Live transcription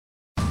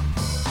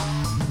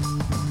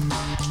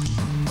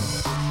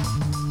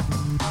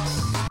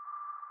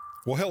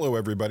Well, hello,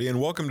 everybody, and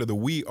welcome to the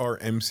We Are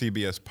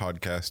MCBS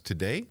podcast.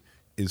 Today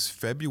is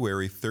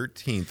February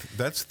 13th.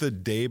 That's the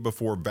day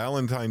before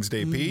Valentine's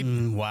Day, Pete.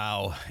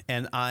 Wow.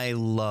 And I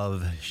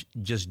love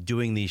just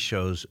doing these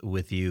shows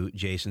with you,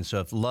 Jason.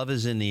 So if love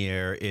is in the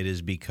air, it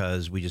is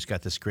because we just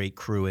got this great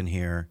crew in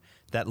here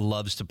that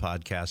loves to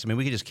podcast. I mean,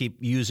 we could just keep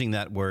using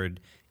that word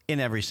in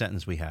every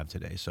sentence we have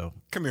today. So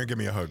Come here, give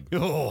me a hug.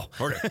 Oh.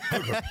 Okay.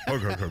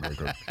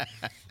 Hug.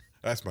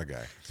 That's my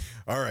guy.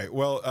 All right.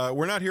 Well,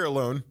 we're not here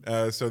alone,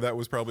 so that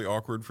was probably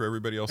awkward for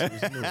everybody else that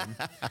was in the room.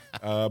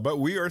 But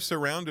we are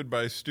surrounded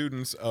by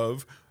students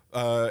of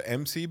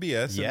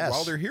MCBS. Yes. And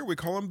while they're here, we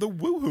call them the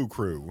Woohoo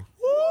Crew.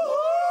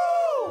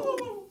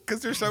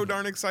 Because they're so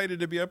darn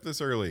excited to be up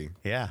this early.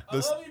 Yeah. I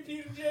love you,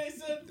 Pete and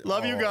Jason.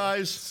 Love you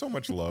guys. So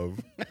much love.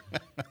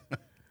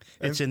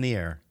 It's in the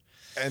air.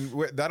 And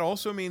that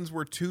also means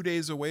we're 2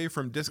 days away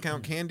from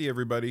discount candy,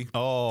 everybody.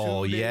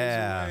 Oh, 2 days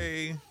yeah.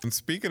 away. And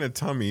speaking of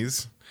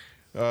tummies,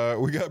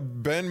 we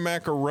got Ben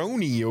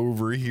Macaroni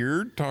over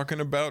here talking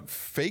about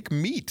fake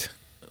meat.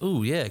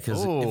 Oh, yeah,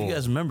 because if you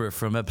guys remember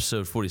from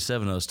episode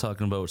 47, I was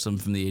talking about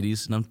something from the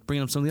 80s, and I'm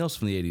bringing up something else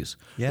from the 80s.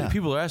 Yeah. And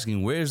people are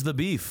asking, where's the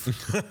beef?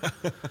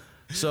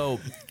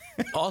 So,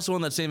 also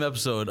on that same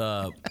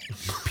episode,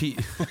 Pete,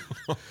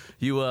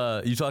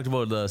 you talked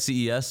about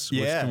CES,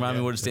 which Yeah. can remind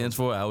me what it stands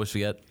for. I always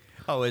forget.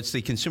 Oh, it's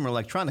the Consumer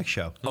Electronics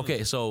Show.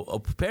 Okay, so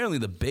apparently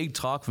the big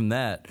talk from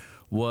that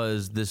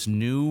was this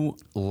new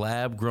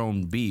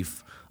lab-grown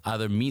beef,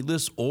 either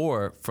meatless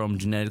or from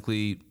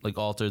genetically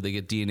altered. They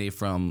get DNA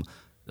from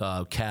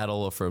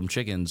cattle or from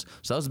chickens.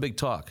 So that was a big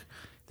talk.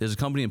 There's a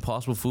company,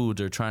 Impossible Foods,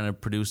 they're trying to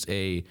produce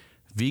a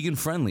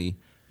vegan-friendly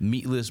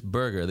meatless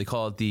burger. They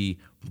call it the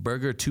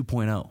Burger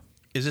 2.0.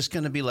 Is this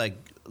going to be like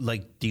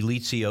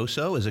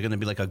Delizioso? Is it going to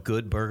be like a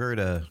good burger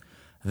to...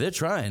 They're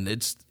trying.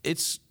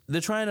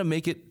 They're trying to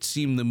make it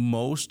seem the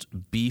most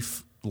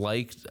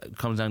beef-like. It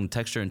comes down to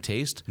texture and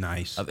taste.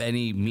 Nice. Of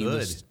any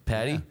meatless Good.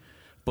 patty. Yeah.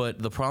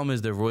 But the problem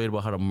is they're worried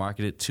about how to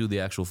market it to the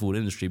actual food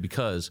industry,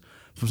 because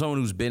from someone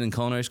who's been in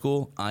culinary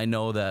school, I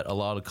know that a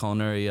lot of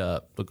culinary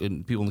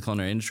people in the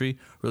culinary industry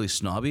are really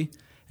snobby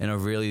and are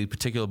really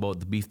particular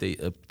about the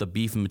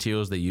beef and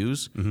materials they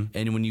use. Mm-hmm.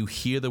 And when you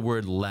hear the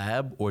word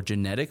lab or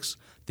genetics,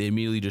 they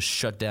immediately just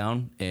shut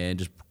down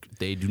and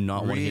they do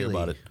not want to hear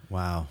about it.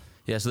 Wow.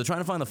 Yeah, so they're trying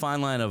to find the fine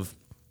line of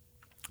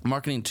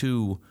marketing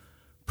to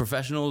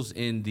professionals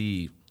in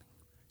the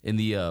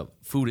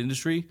food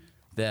industry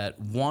that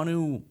want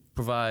to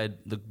provide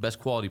the best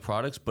quality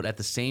products, but at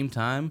the same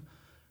time,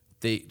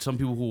 some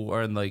people who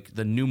are in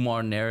the new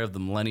modern era of the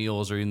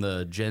millennials or in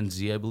the Gen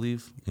Z, I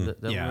believe, that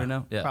Yeah, right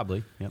now,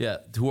 probably. Yep. Yeah,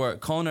 who are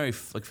culinary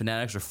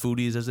fanatics or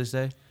foodies, as they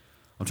say.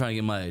 I'm trying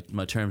to get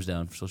my terms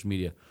down for social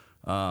media,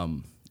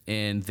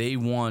 and they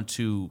want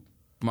to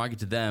market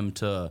to them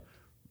to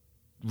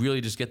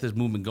really just get this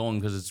movement going,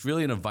 because it's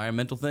really an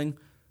environmental thing,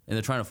 and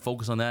they're trying to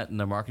focus on that in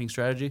their marketing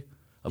strategy,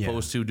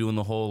 opposed to doing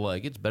the whole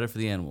it's better for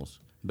the animals,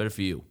 better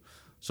for you.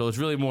 So it's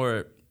really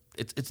more,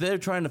 it's they're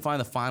trying to find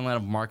the fine line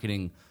of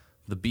marketing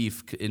the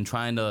beef and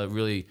trying to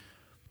really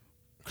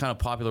kind of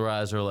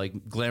popularize or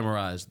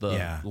glamorize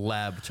the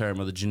lab term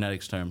or the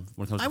genetics term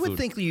when it comes to food. I would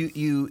think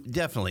you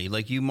definitely,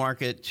 you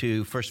market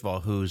to, first of all,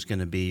 who's going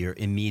to be your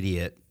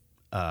immediate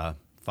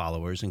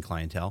followers and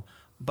clientele.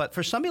 But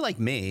for somebody like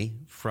me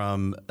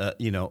from,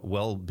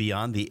 well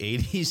beyond the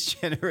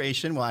 80s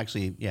generation, well,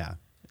 actually, yeah.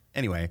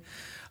 Anyway,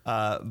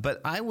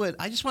 but I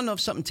just want to know if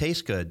something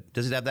tastes good.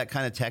 Does it have that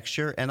kind of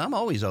texture? And I'm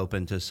always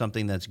open to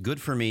something that's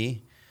good for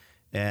me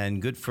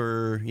and good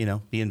for,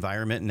 the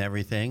environment and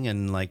everything.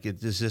 And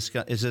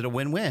is it a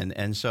win-win?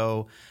 And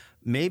so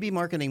maybe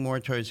marketing more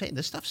towards, hey,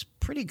 this stuff's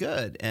pretty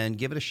good, and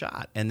give it a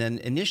shot. And then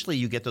initially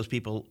you get those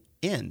people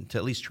in to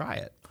at least try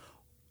it.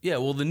 Yeah,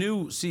 well, the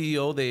new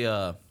CEO they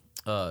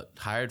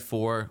hired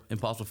for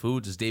Impossible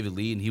Foods is David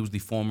Lee, and he was the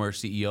former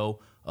CEO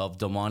of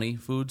Del Monte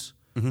Foods,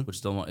 which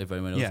is if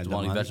anyone knows, Del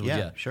Monte Vegetables.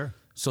 Yeah, sure.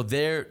 So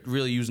they're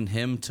really using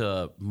him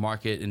to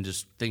market and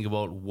just think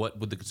about what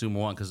would the consumer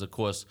want, because of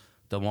course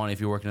Del Monte, if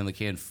you're working in the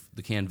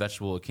canned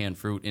vegetable or canned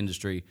fruit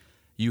industry,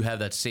 you have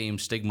that same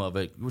stigma of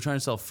it. We're trying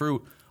to sell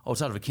fruit. Oh,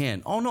 it's out of a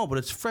can. Oh no, but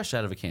it's fresh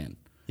out of a can.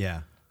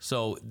 Yeah.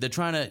 So they're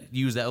trying to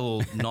use that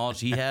little knowledge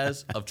he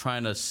has of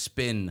trying to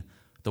spin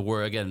the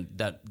word, again,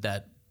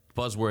 that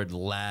buzzword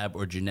lab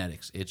or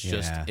genetics. It's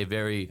just a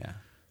very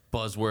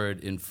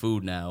buzzword in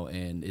food now,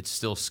 and it's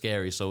still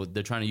scary. So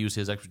they're trying to use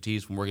his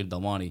expertise from working at Del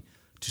Monte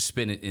to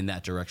spin it in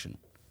that direction.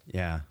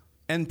 Yeah.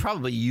 And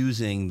probably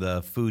using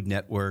the Food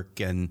Network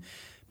and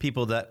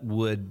people that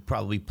would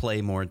probably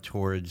play more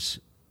towards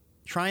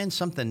trying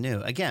something new.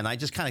 Again, I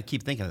just kind of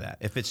keep thinking of that.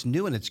 If it's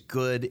new and it's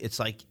good,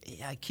 it's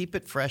keep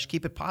it fresh,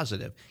 keep it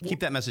positive. Keep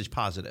that message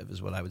positive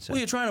is what I would say. Well,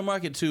 you're trying to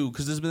market too,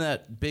 because there's been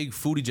that big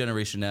foodie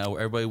generation now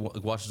where everybody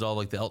watches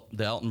all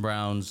the Alton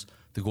Browns,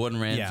 the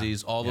Gordon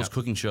Ramsays, all those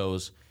cooking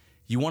shows.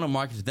 You want to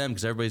market to them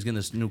because everybody's getting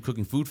this new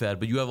cooking food fad,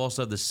 but you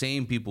also have the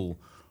same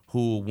people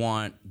who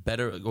want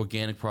better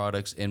organic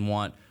products and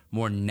want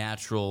more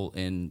natural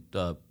and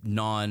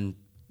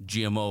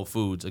non-GMO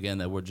foods. Again,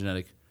 that word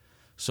genetic.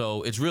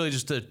 So it's really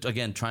just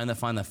again trying to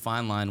find that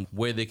fine line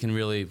where they can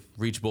really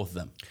reach both of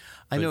them.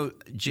 I know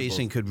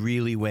Jason could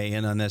really weigh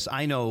in on this.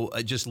 I know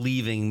just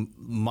leaving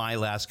my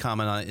last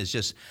comment on it is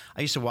just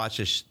I used to watch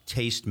this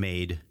Taste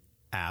Made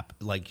app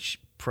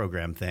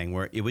program thing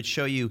where it would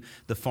show you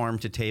the farm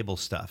to table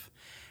stuff.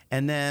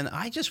 And then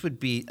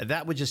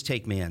that would just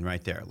take me in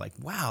right there. Like,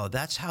 wow,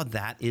 that's how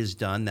that is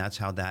done. That's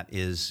how that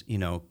is,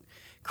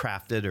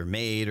 crafted or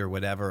made or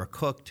whatever, or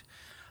cooked.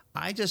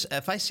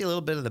 If I see a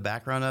little bit of the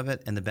background of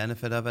it and the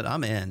benefit of it,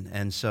 I'm in.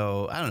 And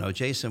so I don't know,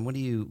 Jason, what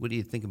do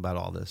you think about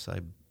all this?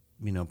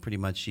 Pretty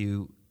much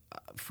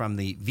from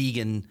the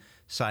vegan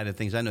side of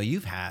things. I know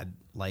you've had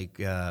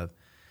a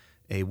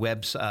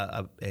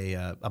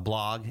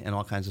blog and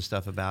all kinds of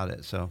stuff about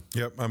it. So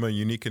yep, I'm a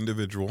unique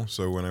individual.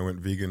 So when I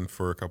went vegan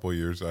for a couple of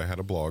years, I had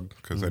a blog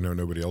because I know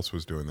nobody else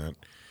was doing that.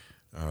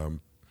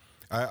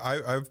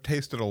 I've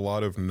tasted a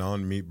lot of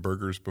non-meat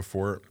burgers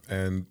before,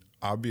 and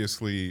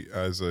obviously,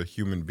 as a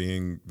human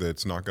being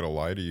that's not going to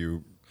lie to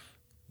you,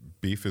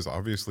 beef is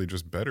obviously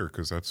just better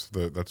because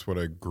that's what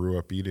I grew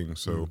up eating.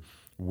 So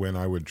when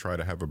I would try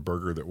to have a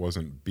burger that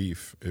wasn't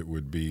beef, it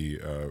would be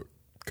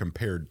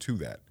compared to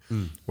that.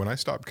 When I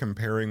stopped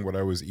comparing what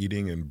I was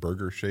eating in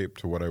burger shape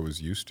to what I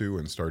was used to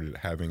and started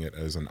having it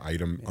as an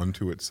item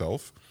unto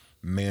itself,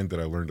 man, did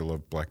I learn to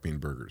love black bean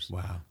burgers.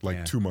 Wow.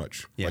 Too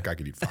much. Yeah. Like I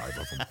could eat 5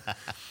 of them.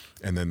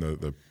 And then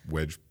the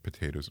wedge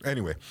potatoes.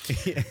 Anyway,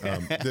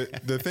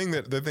 the thing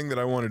that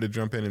I wanted to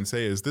jump in and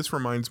say is this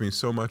reminds me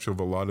so much of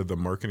a lot of the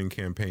marketing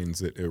campaigns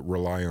that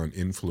rely on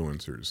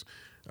influencers.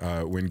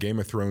 When Game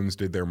of Thrones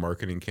did their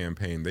marketing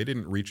campaign, they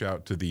didn't reach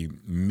out to the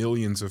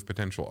millions of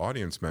potential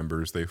audience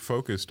members. They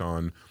focused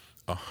on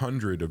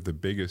 100 of the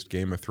biggest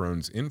Game of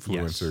Thrones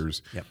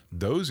influencers. Yes. Yep.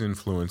 Those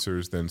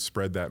influencers then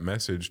spread that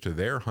message to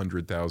their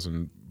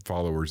 100,000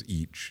 followers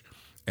each.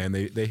 And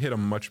they hit a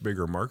much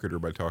bigger marketer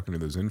by talking to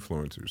those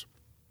influencers.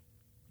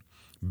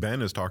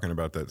 Ben is talking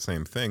about that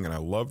same thing, and I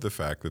love the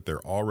fact that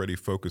they're already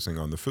focusing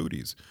on the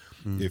foodies.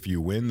 If you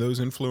win those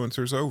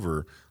influencers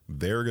over,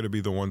 they're going to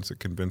be the ones that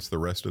convince the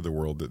rest of the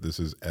world that this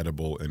is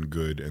edible and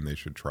good and they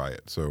should try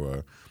it.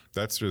 So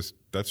that's just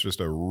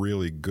a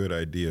really good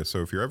idea.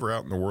 So if you're ever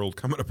out in the world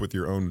coming up with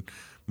your own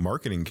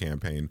marketing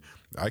campaign,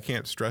 I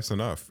can't stress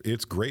enough.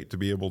 It's great to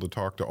be able to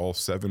talk to all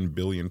 7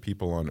 billion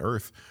people on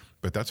Earth,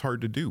 but that's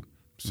hard to do.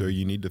 So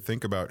you need to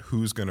think about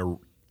who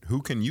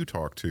can you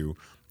talk to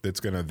that's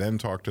going to then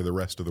talk to the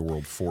rest of the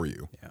world for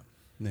you. yeah,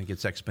 and then it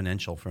gets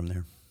exponential from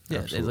there.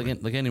 Yeah, it's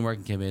like any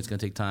marketing campaign, it's going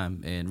to take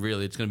time, and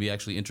really, it's going to be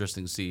actually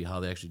interesting to see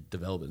how they actually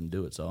develop it and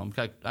do it. So I'm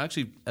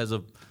actually, as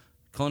a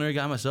culinary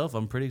guy myself,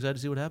 I'm pretty excited to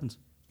see what happens.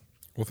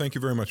 Well, thank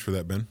you very much for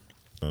that, Ben.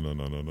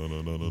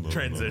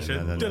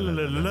 Transition.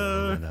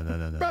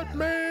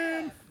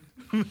 Batman.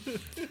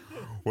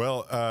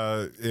 Well,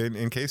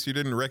 in case you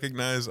didn't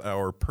recognize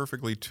our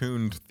perfectly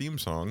tuned theme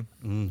song,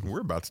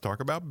 we're about to talk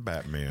about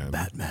Batman.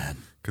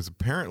 Because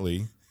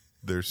apparently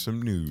there's some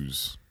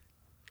news.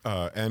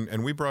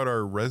 And we brought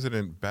our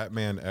resident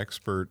Batman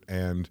expert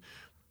and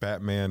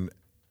Batman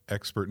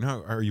expert.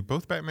 No, are you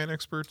both Batman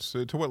experts?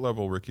 To what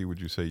level, Ricky,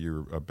 would you say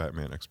you're a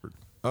Batman expert?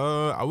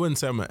 I wouldn't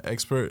say I'm an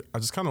expert. I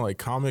just kind of like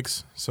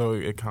comics, so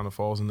it kind of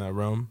falls in that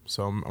realm.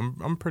 So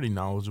I'm pretty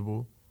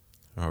knowledgeable.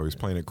 Oh, he's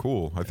playing it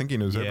cool. I think he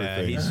knows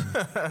everything.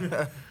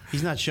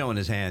 He's not showing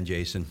his hand,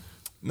 Jason.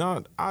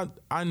 No,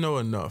 I know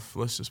enough.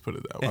 Let's just put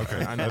it that way. Okay,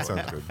 that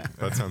sounds good.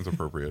 That sounds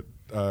appropriate.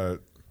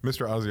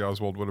 Mr. Ozzy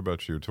Oswald, what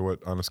about you? To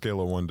what, on a scale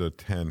of 1 to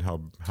 10,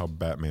 how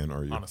Batman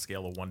are you? On a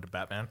scale of 1 to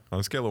Batman? On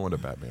a scale of 1 to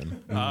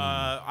Batman.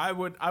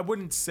 I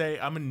wouldn't say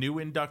I'm a new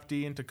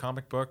inductee into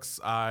comic books.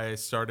 I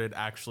started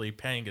actually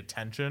paying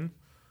attention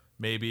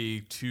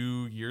maybe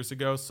 2 years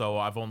ago, so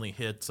I've only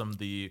hit some of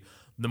the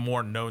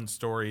more known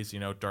stories,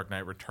 Dark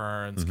Knight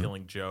Returns,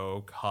 Killing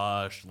Joke,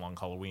 Hush, Long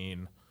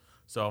Halloween.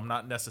 So I'm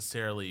not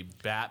necessarily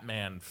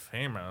Batman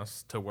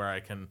famous to where I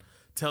can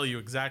tell you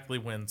exactly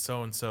when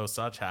so-and-so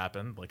such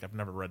happened. Like, I've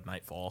never read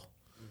Nightfall.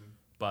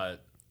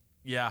 But,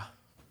 yeah,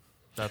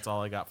 that's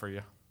all I got for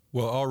you.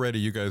 Well, already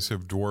you guys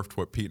have dwarfed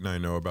what Pete and I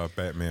know about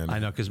Batman. I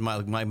know, because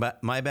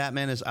my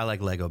Batman is, I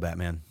like Lego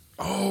Batman.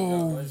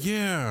 Oh,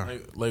 yeah.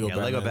 Lego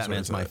Batman. Lego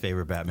Batman's my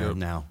favorite Batman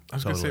now. I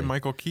was going to say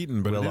Michael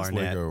Keaton, but Will it is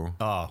Arnett. Lego.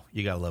 Oh,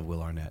 you got to love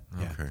Will Arnett.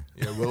 Yeah. Okay.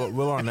 Yeah,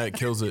 Will Arnett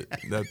kills it.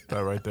 That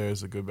right there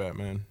is a good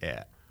Batman.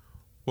 Yeah.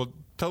 Well,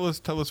 tell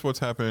us what's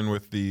happening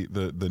with the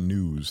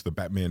news, the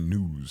Batman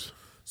news.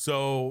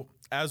 So,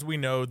 as we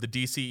know, the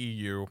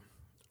DCEU,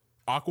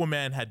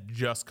 Aquaman had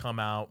just come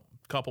out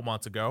a couple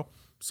months ago.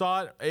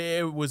 Saw it.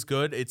 It was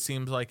good. It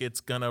seems like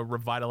it's going to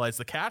revitalize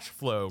the cash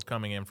flow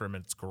coming in from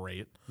it. It's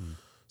great.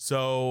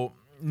 So,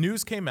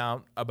 news came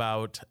out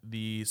about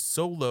the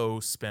solo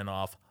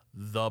spinoff,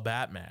 The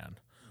Batman,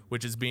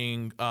 which is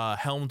being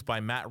helmed by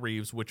Matt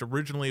Reeves, which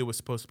originally was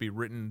supposed to be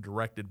written and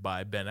directed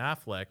by Ben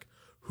Affleck,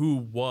 who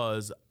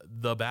was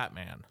the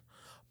Batman.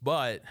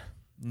 But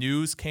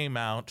news came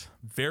out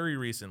very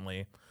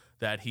recently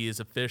that he is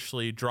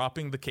officially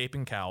dropping the cape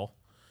and cowl,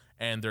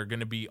 and they're going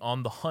to be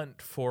on the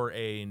hunt for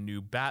a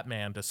new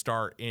Batman to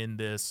star in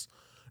this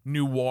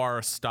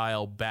noir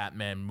style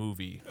Batman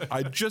movie.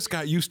 I just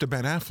got used to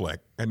Ben Affleck,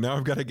 and now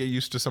I've got to get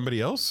used to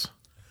somebody else.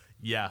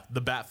 Yeah,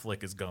 the Bat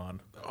flick is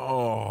gone.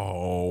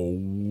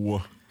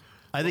 Oh,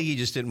 I think he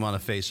just didn't want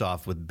to face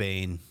off with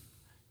Bane.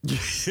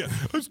 yeah,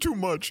 that's too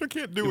much. I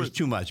can't do it. It was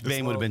too much.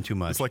 Bane would have been too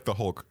much. It's like the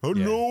Hulk. Oh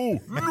Yeah.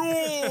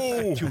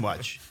 no. Too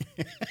much.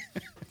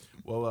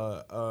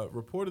 Well,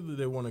 reportedly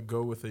they want to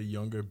go with a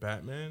younger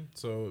Batman,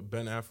 so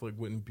Ben Affleck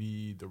wouldn't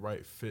be the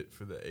right fit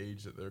for the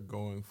age that they're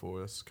going for.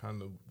 That's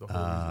kind of the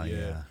whole reason.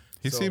 yeah.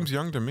 He So, seems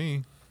young to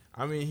me.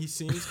 I mean, he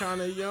seems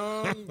kind of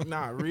young.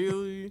 Not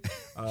really.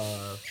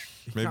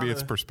 Maybe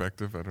it's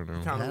perspective. I don't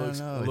know. Kind I of don't looks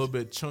know. a little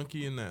bit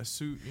chunky in that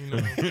suit, you know.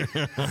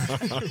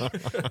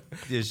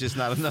 There's just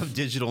not enough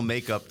digital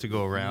makeup to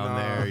go around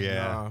there.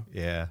 Yeah.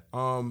 Yeah.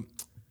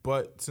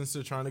 But since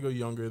they're trying to go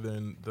younger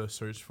than the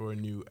search for a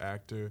new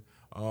actor,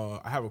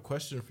 I have a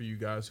question for you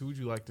guys. Who would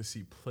you like to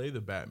see play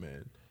the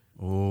Batman?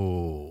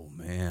 Oh,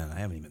 man. I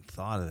haven't even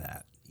thought of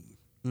that.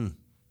 Who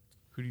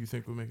do you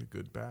think would make a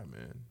good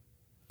Batman?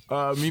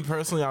 Me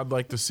personally, I'd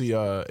like to see,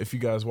 if you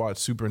guys watch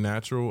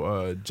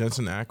Supernatural,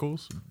 Jensen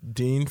Ackles,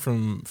 Dean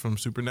from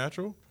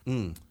Supernatural.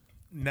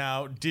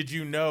 Now, did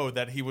you know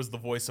that he was the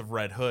voice of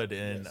Red Hood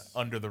in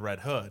Under the Red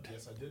Hood?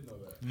 Yes, I did know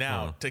that.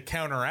 Now, to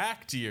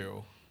counteract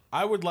you,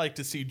 I would like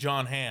to see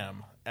John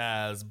Hamm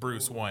as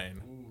Bruce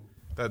Wayne.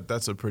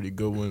 That's a pretty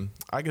good one.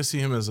 I can see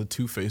him as a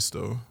Two-Face,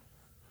 though.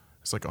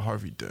 It's like a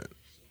Harvey Dent.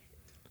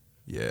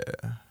 Yeah.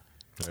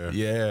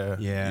 Yeah.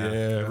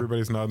 Yeah.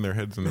 Everybody's nodding their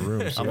heads in the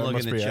room. So I'm that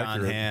must looking at be John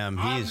accurate. Hamm.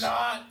 He's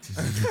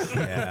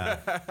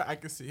yeah. I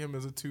can see him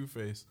as a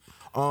Two-Face.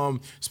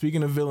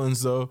 Speaking of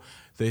villains, though,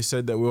 they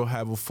said that we'll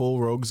have a full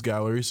rogues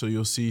gallery, so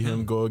you'll see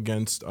him go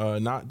against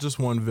not just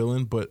one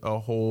villain, but a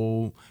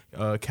whole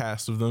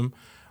cast of them.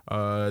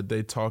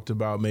 They talked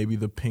about maybe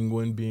the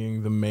Penguin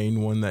being the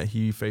main one that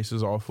he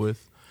faces off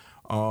with.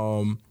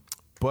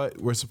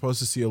 But we're supposed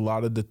to see a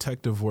lot of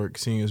detective work,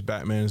 seeing as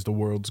Batman is the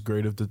world's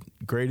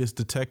greatest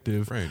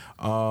detective. Right.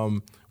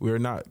 We're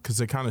not, because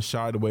they kind of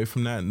shied away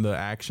from that in the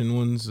action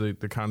ones. They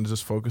kind of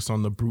just focused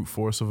on the brute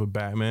force of a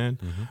Batman.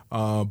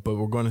 But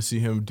we're going to see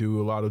him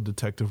do a lot of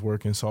detective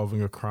work in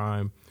solving a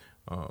crime.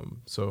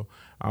 So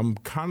I'm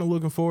kind of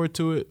looking forward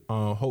to it.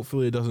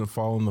 Hopefully it doesn't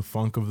fall in the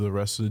funk of the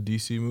rest of the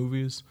DC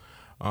movies.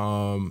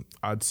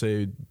 I'd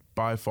say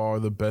by far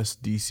the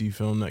best DC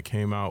film that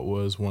came out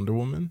was Wonder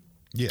Woman.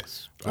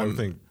 Yes. I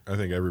think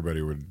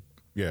everybody would.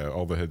 Yeah,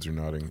 all the heads are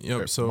nodding.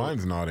 Yep, so-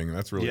 mine's nodding.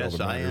 That's really all Yes,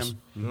 that I matters.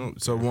 am.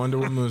 So Wonder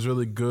Woman was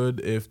really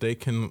good. If they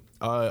can,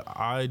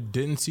 I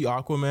didn't see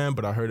Aquaman,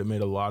 but I heard it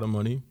made a lot of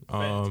money.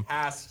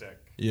 Fantastic.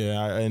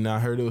 Yeah, and I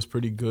heard it was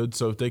pretty good.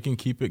 So if they can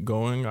keep it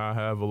going, I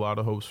have a lot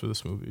of hopes for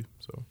this movie.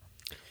 So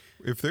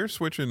If they're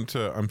switching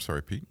to, I'm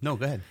sorry, Pete. No,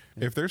 go ahead.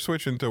 If they're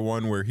switching to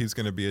one where he's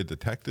going to be a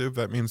detective,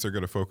 that means they're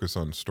going to focus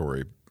on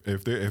story.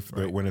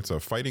 When it's a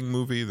fighting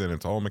movie, then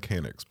it's all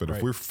mechanics. But if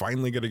Right. we're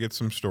finally going to get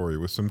some story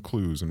with some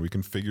clues and we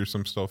can figure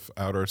some stuff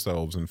out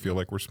ourselves and feel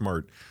like we're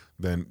smart,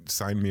 then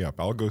sign me up.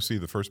 I'll go see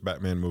the first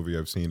Batman movie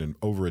I've seen in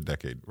over a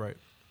decade. right.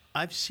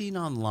 I've seen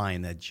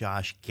online that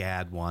Josh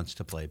Gad wants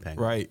to play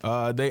Penguin. Right.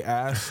 They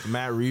asked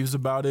Matt Reeves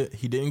about it.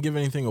 He didn't give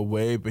anything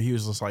away, but he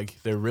was just like,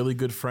 they're really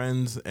good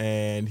friends,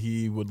 and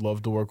he would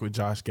love to work with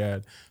Josh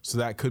Gad. So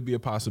that could be a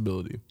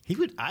possibility. He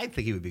would. I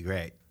think he would be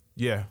great.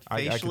 Yeah.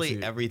 I can see Facially,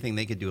 it. everything,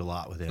 they could do a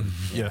lot with him.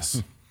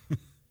 Yes.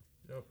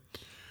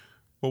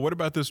 Well, what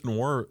about this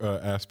noir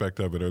aspect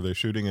of it? Are they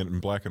shooting it in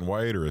black and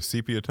white or a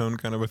sepia tone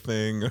kind of a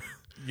thing?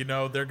 You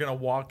know, they're going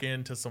to walk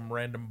into some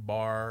random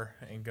bar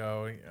and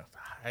go,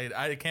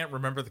 I can't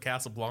remember the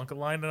Casablanca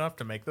line enough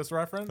to make this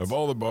reference. Of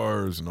all the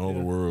bars in all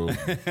the world,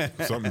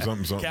 something.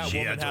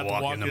 Catwoman had to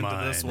walk into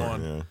this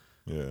one.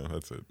 Yeah,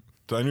 that's it.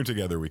 So I knew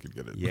together we could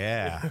get it.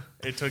 Yeah.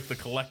 It took the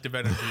collective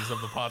energies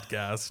of the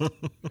podcast.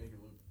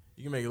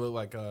 You can make it look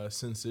like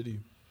Sin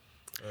City.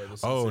 The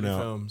Sin Oh, City no.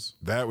 films.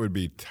 That would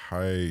be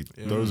tight.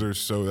 Those are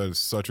that is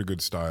such a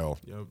good style.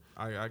 Yep.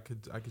 I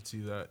could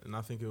see that, and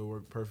I think it would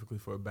work perfectly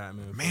for a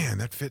Batman film. Man,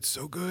 that fits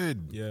so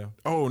good. Yeah.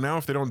 Oh, now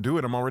if they don't do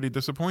it, I'm already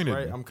disappointed.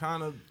 Right.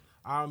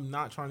 I'm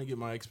not trying to get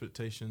my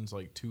expectations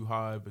like too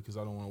high because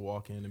I don't want to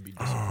walk in and be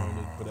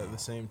disappointed. But at the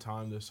same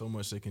time, there's so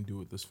much they can do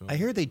with this film. I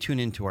hear they tune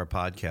into our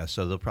podcast,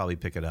 so they'll probably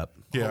pick it up.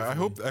 Yeah, I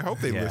hope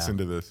they Yeah. listen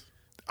to this.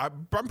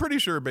 I'm pretty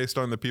sure, based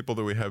on the people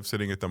that we have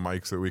sitting at the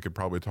mics, that we could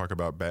probably talk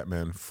about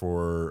Batman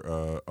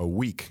for a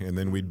week, and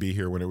then we'd be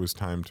here when it was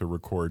time to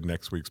record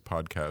next week's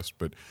podcast.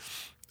 But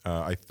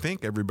I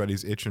think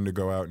everybody's itching to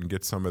go out and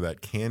get some of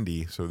that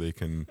candy so they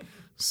can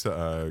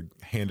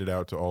hand it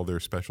out to all their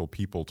special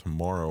people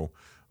tomorrow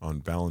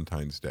on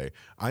Valentine's Day.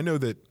 I know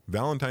that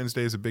Valentine's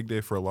Day is a big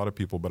day for a lot of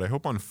people, but I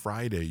hope on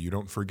Friday you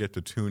don't forget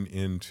to tune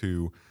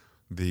into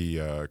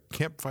the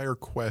Campfire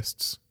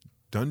Quests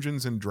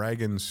Dungeons and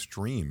Dragons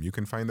stream. You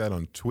can find that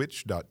on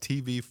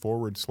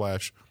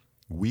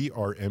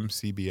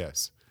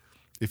twitch.tv/WeAreMCBS.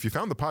 If you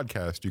found the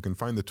podcast, you can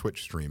find the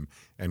Twitch stream,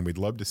 and we'd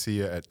love to see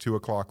you at 2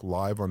 o'clock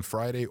live on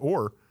Friday,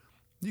 or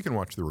you can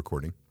watch the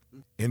recording.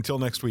 Until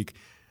next week,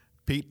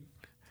 Pete,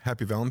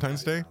 happy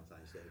Valentine's Day.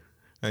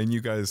 And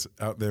you guys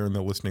out there in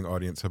the listening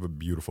audience have a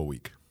beautiful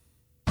week.